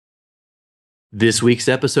This week's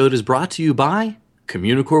episode is brought to you by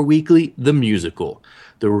Communicore Weekly, the musical.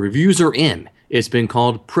 The reviews are in. It's been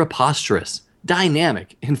called preposterous,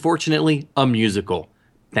 dynamic, and fortunately, a musical.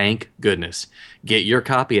 Thank goodness. Get your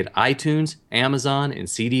copy at iTunes, Amazon, and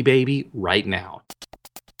CD Baby right now.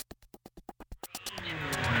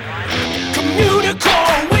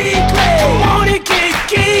 Communicore Weekly, wanna get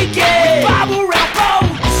geeky, bob around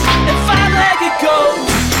boats, and five-legged goats.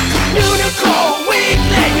 Communicore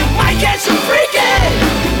Weekly, you might get some freaky.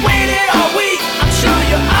 Waited all week, I'm sure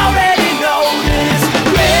you already know this.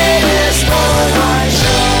 Greatest online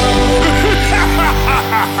show.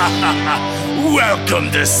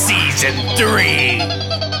 Welcome to Season 3.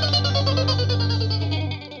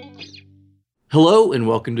 Hello, and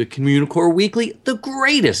welcome to Communicore Weekly, the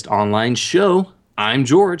greatest online show. I'm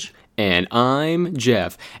George. And I'm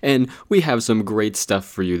Jeff, and we have some great stuff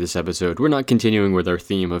for you this episode. We're not continuing with our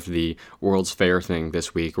theme of the World's Fair thing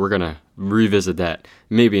this week. We're going to revisit that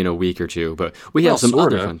maybe in a week or two, but we have some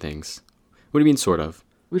other fun things. What do you mean, sort of?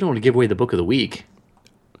 We don't want to give away the book of the week.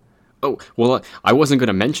 Oh, well, I wasn't going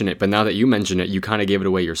to mention it, but now that you mention it, you kind of gave it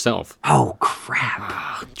away yourself. Oh,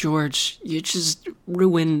 crap. George, you just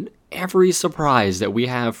ruined every surprise that we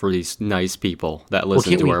have for these nice people that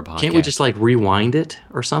listen to our podcast. Can't we just, rewind it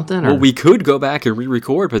or something? Well, we could go back and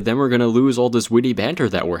re-record, but then we're going to lose all this witty banter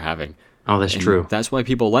that we're having. Oh, that's true. That's why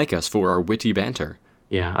people like us, for our witty banter.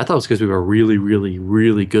 Yeah, I thought it was because we were really, really,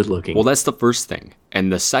 really good looking. Well, that's the first thing.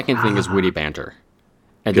 And the second thing is witty banter.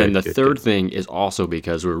 And then the third thing is also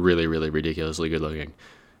because we're really, really ridiculously good looking.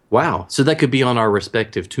 Wow. So that could be on our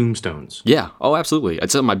respective tombstones. Yeah. Oh, absolutely.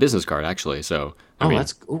 It's on my business card, actually. So, I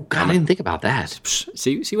didn't think about that.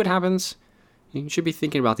 See what happens? You should be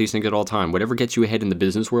thinking about these things at all time. Whatever gets you ahead in the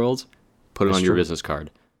business world, put it on your business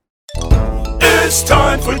card. It's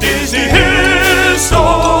time for Disney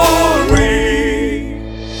History.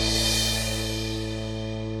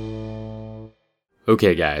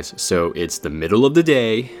 Okay, guys. So it's the middle of the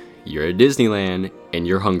day. You're at Disneyland and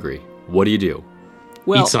you're hungry. What do?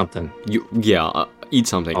 Well, eat something. Eat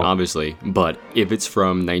something, obviously. But if it's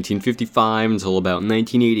from 1955 until about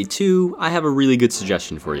 1982, I have a really good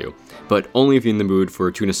suggestion for you. But only if you're in the mood for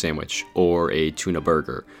a tuna sandwich, or a tuna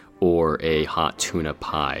burger, or a hot tuna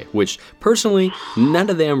pie. Which, personally, none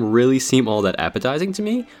of them really seem all that appetizing to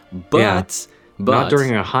me. But not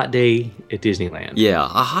during a hot day at Disneyland. Yeah,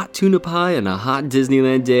 a hot tuna pie and a hot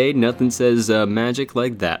Disneyland day. Nothing says magic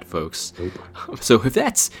like that, folks. Nope. So if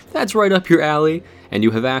that's right up your alley, and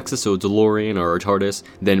you have access to a DeLorean or a TARDIS,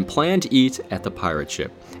 then plan to eat at the pirate ship.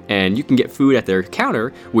 And you can get food at their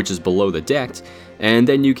counter, which is below the deck, and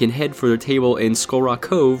then you can head for the table in Skull Rock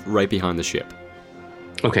Cove right behind the ship.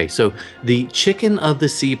 Okay, so the Chicken of the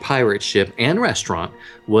Sea pirate ship and restaurant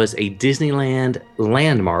was a Disneyland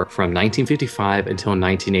landmark from 1955 until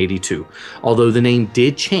 1982, although the name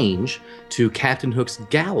did change to Captain Hook's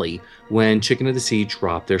Galley when Chicken of the Sea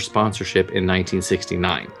dropped their sponsorship in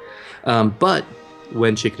 1969. But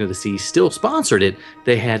when Chicken of the Sea still sponsored it,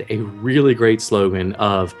 they had a really great slogan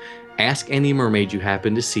of, "Ask any mermaid you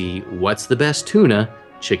happen to see, what's the best tuna?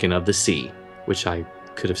 Chicken of the Sea," which I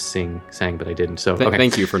could have sang, but I didn't. So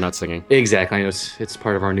Thank you for not singing. Exactly. I know it's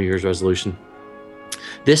part of our New Year's resolution.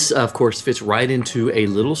 This, of course, fits right into a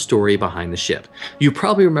little story behind the ship. You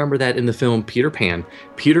probably remember that in the film Peter Pan,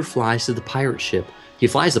 Peter flies the pirate ship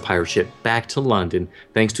back to London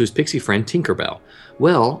thanks to his pixie friend Tinkerbell.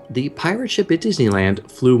 Well, the pirate ship at Disneyland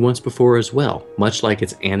flew once before as well, much like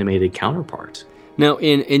its animated counterpart. Now,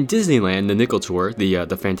 in Disneyland, the Nickel Tour,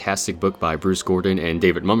 the fantastic book by Bruce Gordon and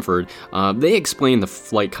David Mumford, they explain the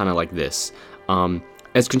flight kind of like this.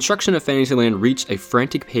 As construction of Fantasyland reached a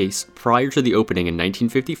frantic pace prior to the opening in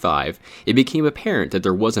 1955, it became apparent that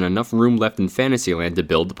there wasn't enough room left in Fantasyland to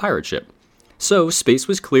build the pirate ship. So, space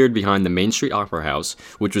was cleared behind the Main Street Opera House,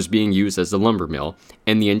 which was being used as the lumber mill,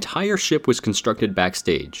 and the entire ship was constructed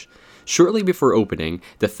backstage. Shortly before opening,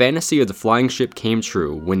 the fantasy of the flying ship came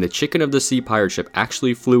true when the Chicken of the Sea pirate ship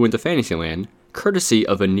actually flew into Fantasyland, courtesy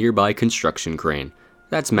of a nearby construction crane.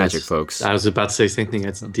 That's magic, folks. I was about to say the same thing.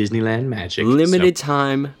 That's Disneyland magic. Limited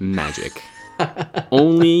time magic.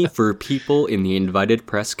 Only for people in the invited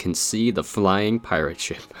press can see the flying pirate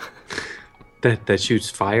ship. That shoots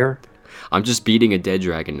fire? I'm just beating a dead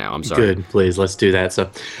dragon now. I'm sorry. Good, please, let's do that.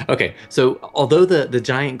 So although the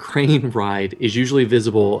giant crane ride is usually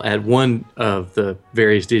visible at one of the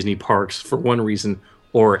various Disney parks for one reason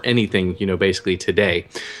or anything, basically today,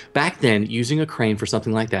 back then, using a crane for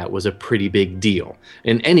something like that was a pretty big deal.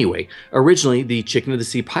 And anyway, originally, the Chicken of the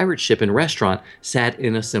Sea pirate ship and restaurant sat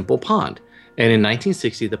in a simple pond. And in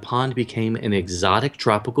 1960, the pond became an exotic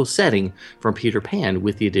tropical setting from Peter Pan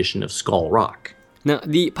with the addition of Skull Rock. Now,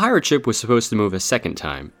 the pirate ship was supposed to move a second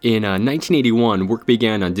time. In 1981, work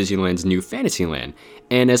began on Disneyland's new Fantasyland,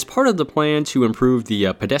 and as part of the plan to improve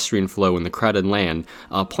the pedestrian flow in the crowded land,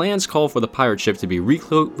 plans call for the pirate ship to be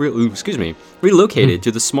relocated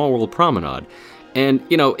to the Small World Promenade. And,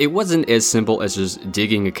 it wasn't as simple as just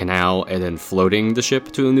digging a canal and then floating the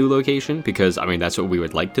ship to a new location, because, that's what we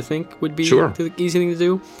would like to think would be the easy thing to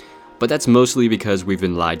do. But that's mostly because we've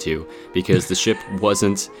been lied to, because the ship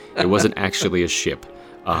wasn't actually a ship.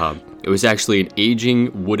 It was actually an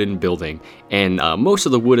aging wooden building, and most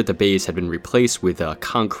of the wood at the base had been replaced with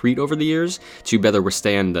concrete over the years to better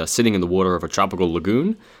withstand sitting in the water of a tropical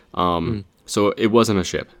lagoon. So it wasn't a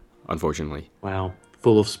ship, unfortunately. Wow,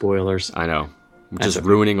 full of spoilers. I know. Just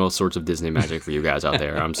ruining all sorts of Disney magic for you guys out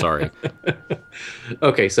there. I'm sorry.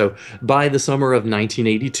 Okay, so by the summer of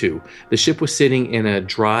 1982, the ship was sitting in a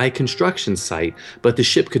dry construction site, but the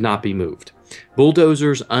ship could not be moved.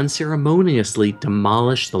 Bulldozers unceremoniously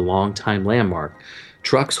demolished the longtime landmark.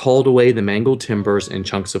 Trucks hauled away the mangled timbers and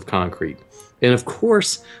chunks of concrete. And of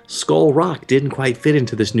course, Skull Rock didn't quite fit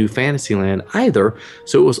into this new Fantasyland either,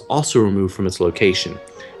 so it was also removed from its location.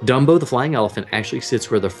 Dumbo the Flying Elephant actually sits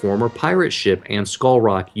where the former pirate ship and Skull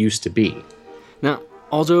Rock used to be. Now,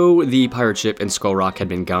 although the pirate ship and Skull Rock had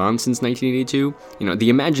been gone since 1982, the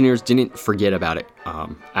Imagineers didn't forget about it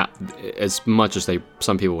as much as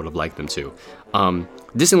some people would have liked them to.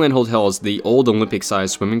 Disneyland Hotel's the old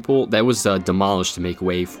Olympic-sized swimming pool that was demolished to make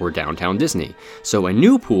way for downtown Disney. So a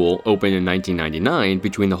new pool opened in 1999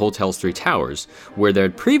 between the hotel's three towers, where there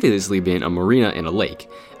had previously been a marina and a lake.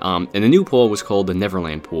 And the new pool was called the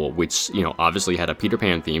Neverland Pool, which, obviously had a Peter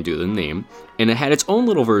Pan theme due to the name, and it had its own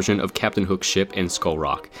little version of Captain Hook's ship and Skull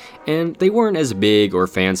Rock. And they weren't as big or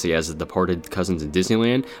fancy as the departed cousins in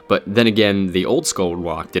Disneyland, but then again, the old Skull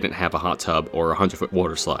Rock didn't have a hot tub or a 100-foot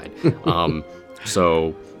water slide.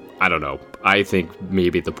 So, I don't know. I think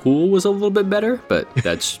maybe the pool was a little bit better, but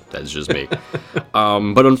that's just me.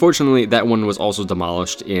 But unfortunately, that one was also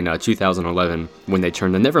demolished in 2011 when they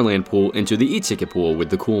turned the Neverland pool into the e-ticket pool with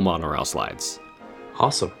the cool monorail slides.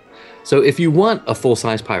 Awesome. So if you want a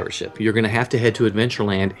full-size pirate ship, you're going to have to head to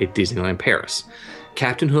Adventureland at Disneyland Paris.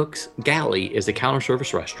 Captain Hook's Galley is a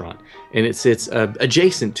counter-service restaurant, and it sits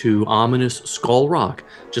adjacent to ominous Skull Rock,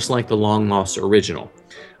 just like the long-lost original.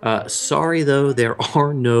 Sorry, though, there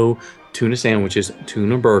are no tuna sandwiches,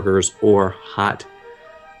 tuna burgers, or hot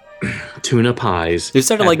tuna pies. It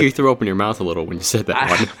sounded like you threw open your mouth a little when you said that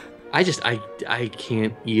one. I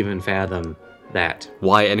can't even fathom that.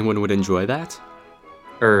 Why anyone would enjoy that?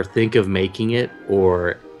 Or think of making it,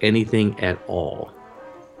 or anything at all.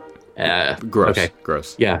 Gross. Okay.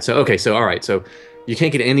 Gross. Yeah, all right, so you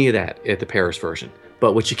can't get any of that at the Paris version.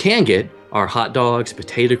 But what you can get are hot dogs,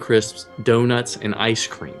 potato crisps, donuts, and ice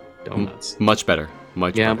cream. Donuts. Much better.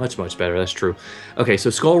 Much better. Much better. That's true. Okay, so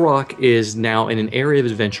Skull Rock is now in an area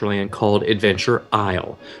of Adventureland called Adventure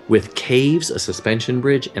Isle, with caves, a suspension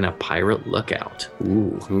bridge, and a pirate lookout.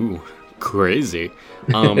 Ooh, crazy.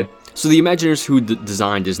 So the Imagineers who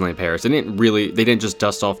designed Disneyland Paris, they didn't just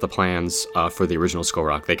dust off the plans for the original Skull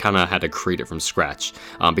Rock. They kind of had to create it from scratch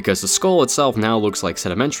because the skull itself now looks like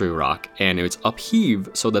sedimentary rock, and it's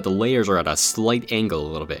upheaved so that the layers are at a slight angle a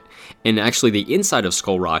little bit. And actually, the inside of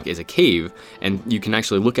Skull Rock is a cave, and you can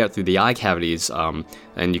actually look out through the eye cavities,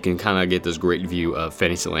 and you can kind of get this great view of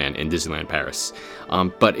Fantasyland and Disneyland Paris.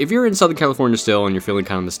 But if you're in Southern California still and you're feeling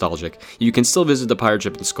kind of nostalgic, you can still visit the pirate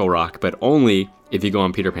ship in Skull Rock, but only if you go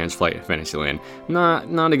on Peter Pan's Flight at Fantasyland.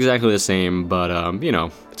 Not exactly the same, but,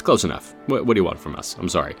 it's close enough. What do you want from us? I'm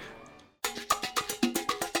sorry.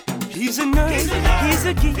 He's a nerd, he's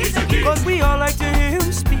a geek, but we all like to hear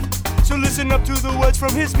him speak. So listen up to the words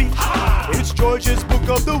from his speech. It's George's Book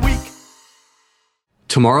of the Week.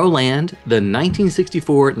 Tomorrowland, the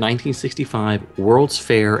 1964-1965 World's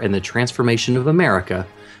Fair and the Transformation of America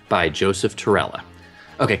by Joseph Torella.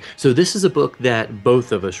 Okay, so this is a book that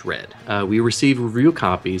both of us read. We received review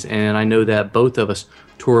copies, and I know that both of us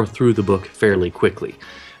tore through the book fairly quickly.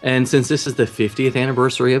 And since this is the 50th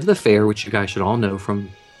anniversary of the fair, which you guys should all know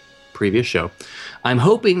from previous show, I'm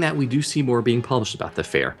hoping that we do see more being published about the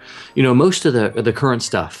fair. Most of the current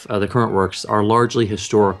stuff, the current works, are largely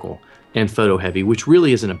historical and photo heavy, which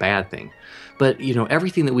really isn't a bad thing. But,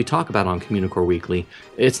 everything that we talk about on Communicore Weekly,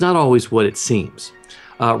 it's not always what it seems.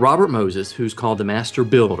 Robert Moses, who's called the Master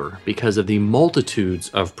Builder because of the multitudes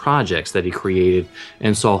of projects that he created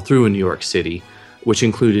and saw through in New York City, which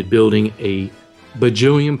included building a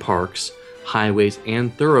bajillion parks, highways,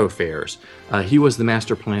 and thoroughfares. He was the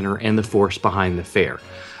master planner and the force behind the fair.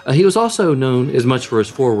 He was also known as much for his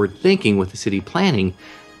forward thinking with the city planning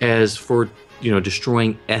as for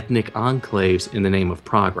destroying ethnic enclaves in the name of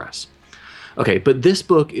progress. Okay, but this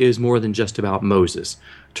book is more than just about Moses.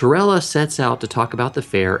 Torella sets out to talk about the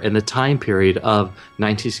fair and the time period of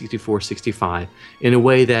 1964-65 in a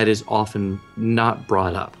way that is often not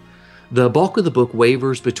brought up. The bulk of the book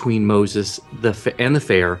wavers between Moses and the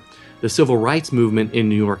fair, the civil rights movement in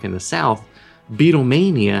New York and the South,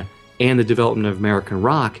 Beatlemania, and the development of American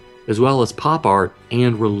rock, as well as pop art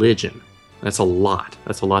and religion. That's a lot.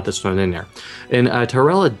 That's a lot that's thrown in there. And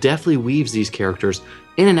Torella definitely weaves these characters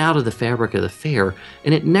in and out of the fabric of the fair,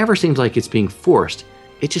 and it never seems like it's being forced.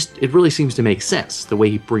 It really seems to make sense the way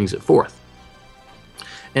he brings it forth.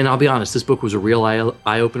 And I'll be honest, this book was a real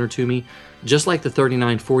eye-opener to me. Just like the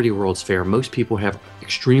 3940 World's Fair, most people have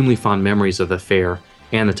extremely fond memories of the fair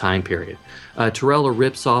and the time period. Torella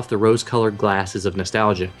rips off the rose-colored glasses of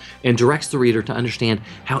nostalgia and directs the reader to understand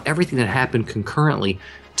how everything that happened concurrently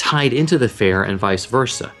tied into the fair and vice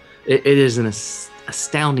versa. It is an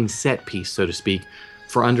astounding set piece, so to speak,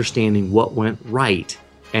 for understanding what went right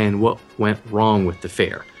and what went wrong with the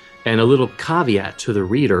fair. And a little caveat to the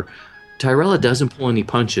reader, Torella doesn't pull any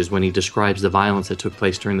punches when he describes the violence that took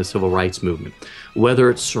place during the civil rights movement. Whether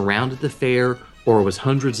it surrounded the fair or was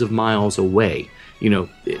hundreds of miles away,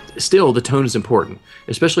 still the tone is important,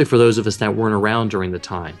 especially for those of us that weren't around during the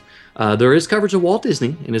time. There is coverage of Walt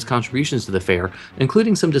Disney and his contributions to the fair,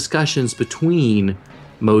 including some discussions between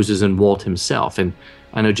Moses and Walt himself. And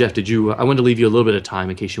I know, Jeff, I wanted to leave you a little bit of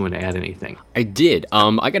time in case you want to add anything. I did.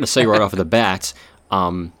 I got to say right off of the bat,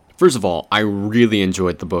 first of all, I really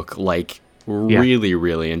enjoyed the book,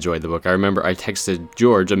 really enjoyed the book. I remember I texted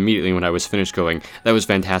George immediately when I was finished going, that was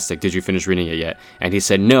fantastic. Did you finish reading it yet? And he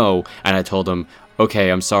said no. And I told him,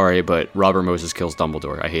 okay, I'm sorry, but Robert Moses kills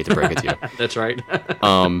Dumbledore. I hate to break it to you. That's right.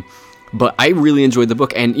 But I really enjoyed the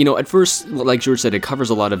book. And, at first, like George said, it covers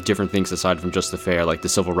a lot of different things aside from just the fair, like the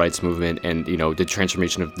civil rights movement and, the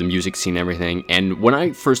transformation of the music scene and everything. And when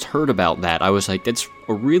I first heard about that, I was like, that's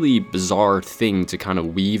a really bizarre thing to kind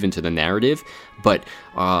of weave into the narrative. But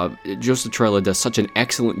Joseph Torella does such an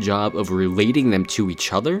excellent job of relating them to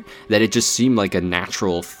each other that it just seemed like a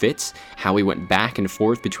natural fit, how he went back and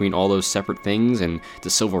forth between all those separate things and the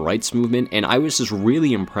civil rights movement. And I was just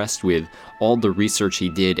really impressed with all the research he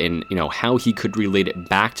did and, how he could relate it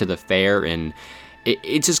back to the fair. And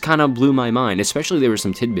it just kind of blew my mind, especially there were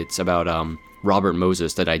some tidbits about Robert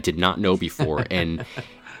Moses that I did not know before. And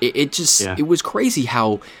it was crazy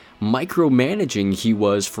how micromanaging he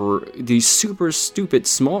was for these super stupid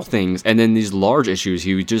small things, and then these large issues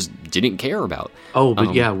he just didn't care about. Oh,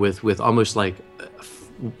 but with almost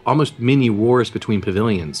mini wars between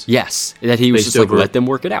pavilions. Yes, that he was just let them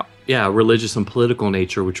work it out. Yeah, religious and political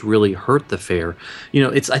nature, which really hurt the fair.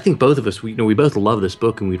 I think both of us, we both love this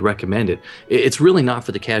book and we'd recommend it. It's really not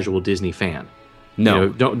for the casual Disney fan. No,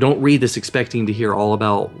 don't read this expecting to hear all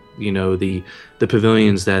about the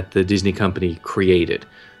pavilions that the Disney company created.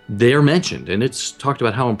 They're mentioned, and it's talked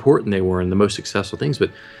about how important they were and the most successful things.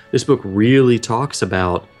 But this book really talks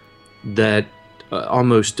about that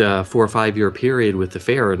almost 4 or 5 year period with the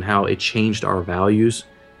fair and how it changed our values,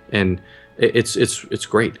 and it's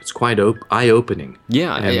great. It's quite eye-opening.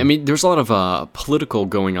 Yeah, I mean, there's a lot of political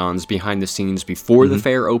going-ons behind the scenes before the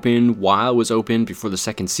fair opened, while it was open, before the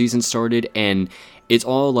second season started, and it's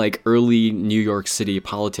all like early New York City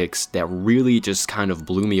politics that really just kind of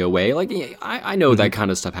blew me away. Like, I know that kind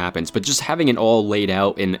of stuff happens, but just having it all laid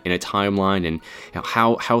out in a timeline and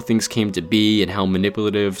how things came to be and how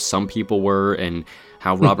manipulative some people were and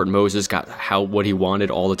how Robert Moses got what he wanted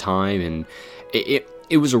all the time, and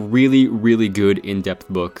it was a really, really good in-depth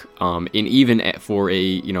book. And even for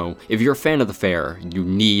if you're a fan of the fair, you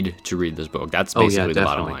need to read this book. That's basically the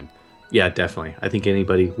bottom line. Yeah, definitely. I think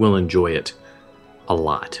anybody will enjoy it a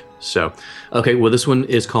lot. So, okay, well, this one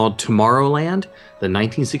is called Tomorrowland, the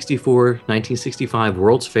 1964-1965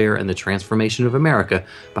 World's Fair and the Transformation of America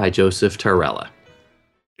by Joseph Torella.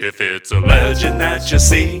 If it's a legend that you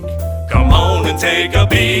seek, come on and take a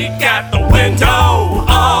peek at the window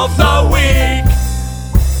of the week.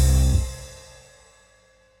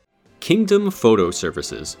 Kingdom Photo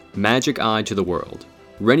Services, Magic Eye to the World.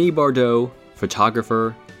 Renie Bardeau,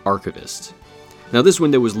 photographer, archivist. Now, this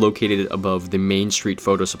window was located above the Main Street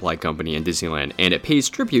Photo Supply Company in Disneyland, and it pays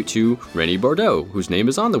tribute to Renie Bardeau, whose name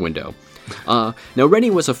is on the window. Now, Renie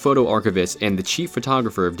was a photo archivist and the chief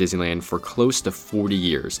photographer of Disneyland for close to 40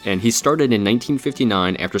 years, and he started in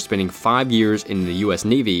 1959 after spending 5 years in the U.S.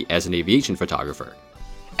 Navy as an aviation photographer.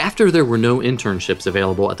 After there were no internships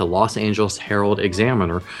available at the Los Angeles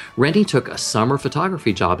Herald-Examiner, Renie took a summer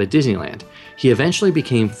photography job at Disneyland. He eventually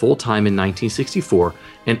became full-time in 1964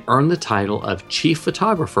 and earned the title of chief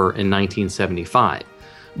photographer in 1975.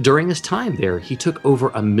 During his time there, he took over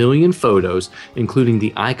 1 million photos, including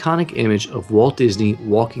the iconic image of Walt Disney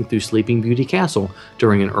walking through Sleeping Beauty Castle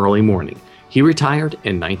during an early morning. He retired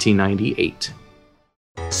in 1998.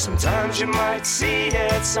 Sometimes you might see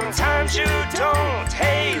it, sometimes you don't.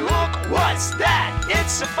 Hey, look, what's that?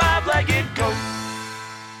 It's a five-legged goat.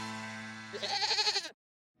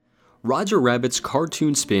 Roger Rabbit's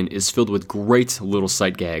cartoon spin is filled with great little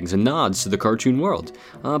sight gags and nods to the cartoon world,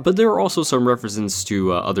 but there are also some references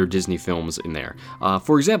to other Disney films in there.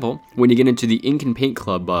 For example, when you get into the Ink and Paint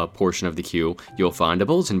Club portion of the queue, you'll find a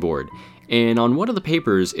bulletin board, and on one of the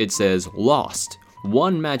papers it says, "Lost,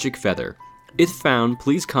 one magic feather. If found,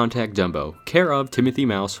 please contact Dumbo, care of Timothy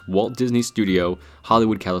Mouse, Walt Disney Studio,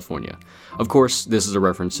 Hollywood, California." Of course, this is a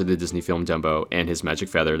reference to the Disney film Dumbo and his magic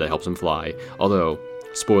feather that helps him fly, although,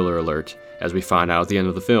 spoiler alert, as we find out at the end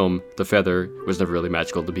of the film, the feather was never really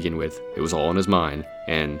magical to begin with. It was all in his mind,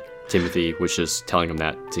 and Timothy was just telling him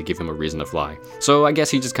that to give him a reason to fly. So I guess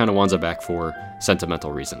he just kind of wants it back for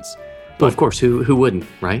sentimental reasons. Well, of course, who wouldn't,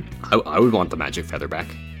 right? I would want the magic feather back.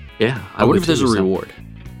 Yeah. I wonder if there's a reward.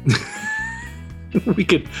 We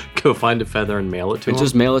could go find a feather and mail it to him.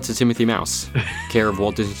 Just mail it to Timothy Mouse, care of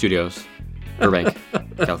Walt Disney Studios, Burbank,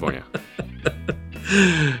 California.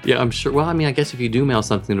 Yeah, I'm sure. Well, I mean, I guess if you do mail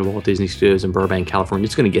something to Walt Disney Studios in Burbank, California,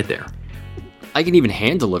 it's going to get there. I can even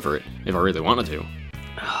hand deliver it if I really wanted to.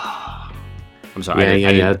 I'm sorry.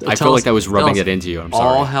 I felt like I was rubbing it into you. I'm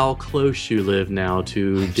sorry. All how close you live now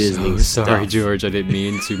to Disney so sorry, stuff. George. I didn't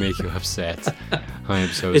mean to make you upset. I am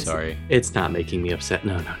so sorry. It's not making me upset.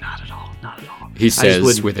 No, not at all. Not at all. He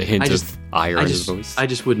says with a hint of ire in his voice. I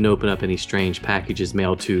just wouldn't open up any strange packages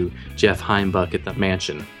mailed to Jeff Heimbuck at the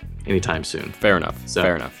mansion anytime soon. Fair enough.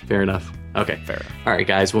 Fair enough. Okay. Fair enough. All right,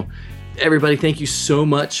 guys. Well, everybody, thank you so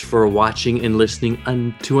much for watching and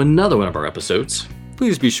listening to another one of our episodes.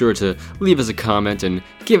 Please be sure to leave us a comment and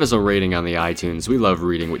give us a rating on the iTunes. We love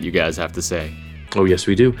reading what you guys have to say. Oh, yes,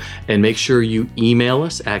 we do. And make sure you email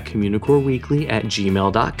us at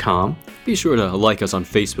communicoreweekly@gmail.com. Be sure to like us on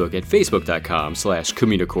Facebook at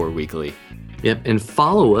facebook.com/communicoreweekly. Yep, and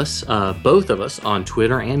follow us, both of us, on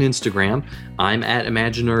Twitter and Instagram. I'm at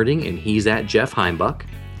Imaginerding, and he's at Jeff Heimbuck.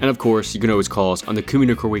 And of course, you can always call us on the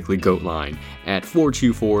Communicore Weekly Goat line at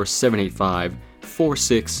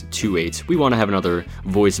 424-785-4628. We want to have another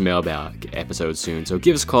voicemail episode soon, so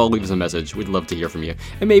give us a call, leave us a message. We'd love to hear from you.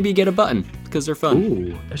 And maybe get a button, because they're fun.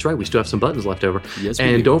 Ooh, that's right. We still have some buttons left over. Yes, we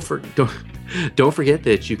and do. Don't forget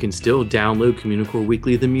that you can still download Communicore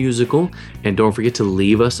Weekly the musical, and don't forget to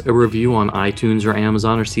leave us a review on iTunes or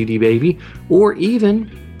Amazon or CD Baby, or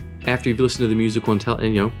even after you've listened to the musical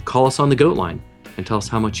and call us on the Goat line and tell us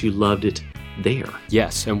how much you loved it there.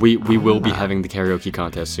 Yes, and we will be having the karaoke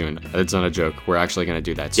contest soon. It's not a joke. We're actually going to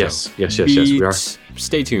do that. Yes, so yes, we are.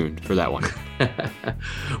 Stay tuned for that one.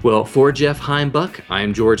 Well, for Jeff Heimbuck,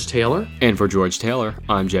 I'm George Taylor. And for George Taylor,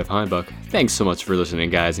 I'm Jeff Heimbuck. Thanks so much for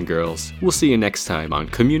listening, guys and girls. We'll see you next time on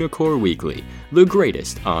Communicore Weekly, the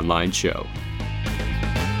greatest online show.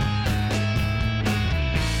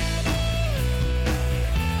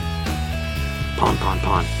 Pon, pon,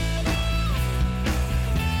 pon.